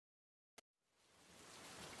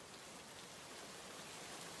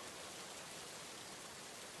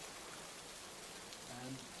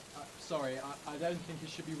sorry, I don't think it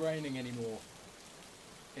should be raining anymore.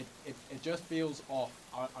 It just feels off.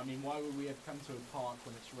 I mean, why would we have come to a park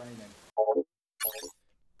when it's raining?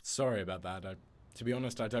 Sorry about that. To be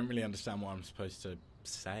honest, I don't really understand what I'm supposed to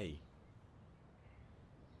say.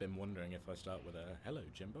 Been wondering if I start with a "Hello,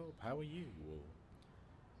 Jimbo, how are you?" or...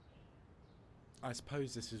 I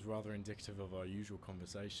suppose this is rather indicative of our usual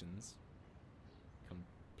conversations.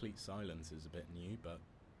 Complete silence is a bit new, but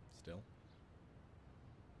still.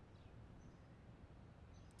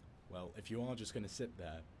 Well, if you are just going to sit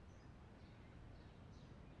there...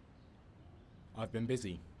 I've been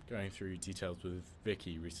busy going through details with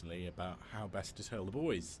Vicky recently about how best to tell the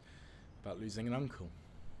boys about losing an uncle.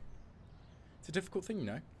 It's a difficult thing, you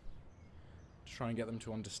know, to try and get them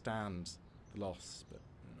to understand the loss, but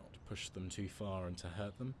not to push them too far and to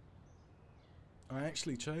hurt them. I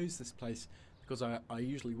actually chose this place because I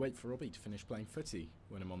usually wait for Robbie to finish playing footy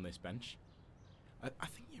when I'm on this bench. I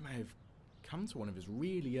think you may have come to one of his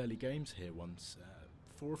really early games here once,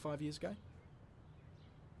 4 or 5 years ago.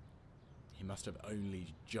 He must have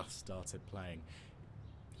only just started playing.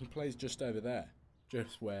 He plays just over there,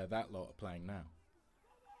 just where that lot are playing now,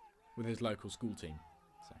 with his local school team.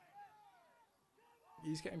 So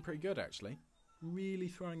he's getting pretty good, actually. Really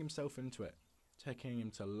throwing himself into it, taking him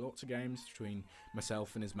to lots of games between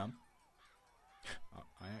myself and his mum.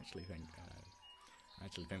 I actually think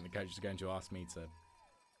the coach is going to ask me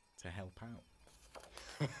to help out.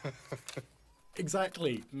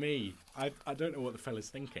 Exactly, me. I don't know what the fella's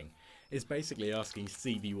thinking. It's basically asking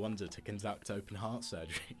Stevie Wonder to conduct open heart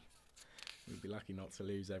surgery. We'd be lucky not to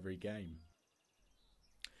lose every game.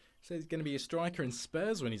 So he's going to be a striker in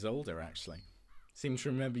Spurs when he's older, actually. Seem to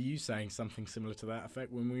remember you saying something similar to that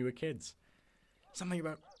effect when we were kids. Something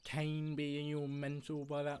about Kane being your mentor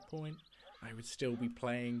by that point. I would still be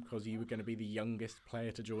playing because you were going to be the youngest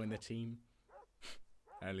player to join the team.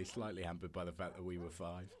 Only slightly hampered by the fact that we were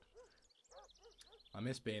 5. I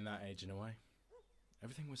miss being that age in a way.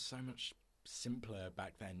 Everything was so much simpler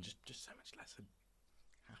back then, just so much less had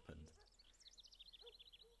happened.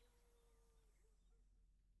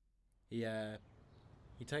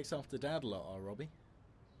 He takes after Dad a lot, our Robbie.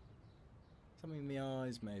 Something in the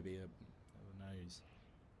eyes, maybe, or the nose.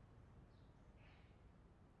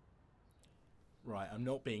 Right, I'm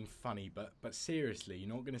not being funny, but seriously, you're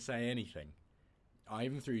not going to say anything. I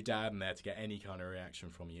even threw Dad in there to get any kind of reaction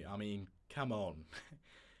from you. I mean, come on.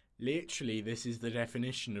 Literally, this is the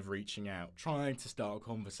definition of reaching out, trying to start a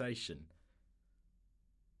conversation.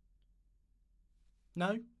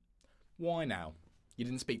 No? Why now? You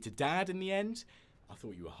didn't speak to Dad in the end? I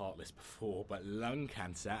thought you were heartless before, but lung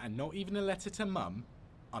cancer and not even a letter to Mum?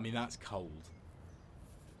 I mean, that's cold.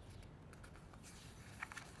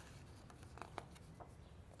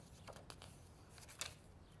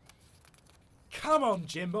 Come on,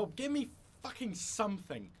 Jimbo, give me fucking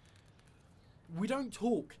something. We don't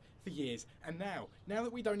talk for years, and now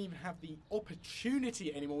that we don't even have the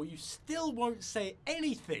opportunity anymore, you still won't say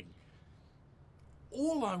anything.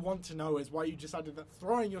 All I want to know is why you decided that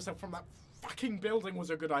throwing yourself from that fucking building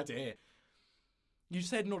was a good idea. You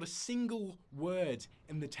said not a single word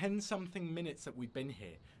in the 10-something minutes that we've been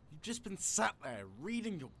here. You've just been sat there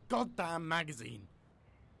reading your goddamn magazine.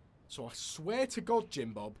 So I swear to God,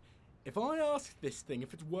 Jim Bob, if I ask this thing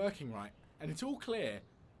if it's working right, and it's all clear,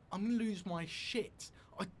 I'm going to lose my shit.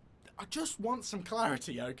 I just want some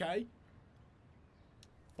clarity, okay?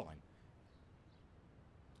 Fine.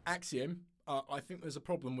 Axiom, I think there's a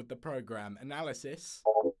problem with the program. Analysis.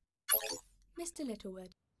 Mr. Littlewood,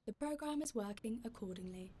 the program is working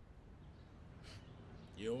accordingly.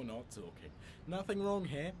 You're not talking. Nothing wrong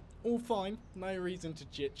here. All fine. No reason to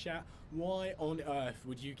chit-chat. Why on earth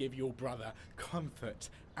would you give your brother comfort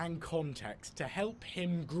and context to help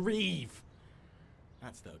him grieve?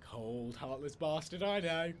 That's the cold, heartless bastard I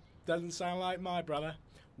know. Doesn't sound like my brother.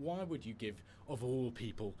 Why would you give, of all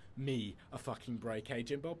people, me a fucking break, eh,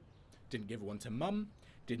 Jim Bob? Didn't give one to Mum,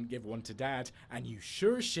 didn't give one to Dad, and you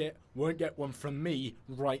sure as shit won't get one from me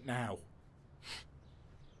right now.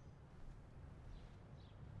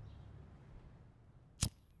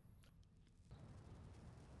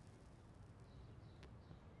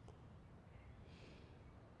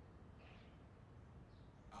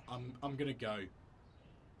 I'm gonna go.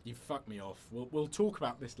 You fucked me off. We'll talk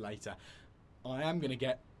about this later. I am gonna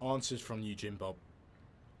get answers from you, Jim Bob.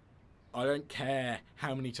 I don't care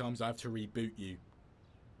how many times I have to reboot you.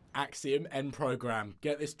 Axiom, end program.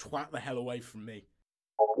 Get this twat the hell away from me.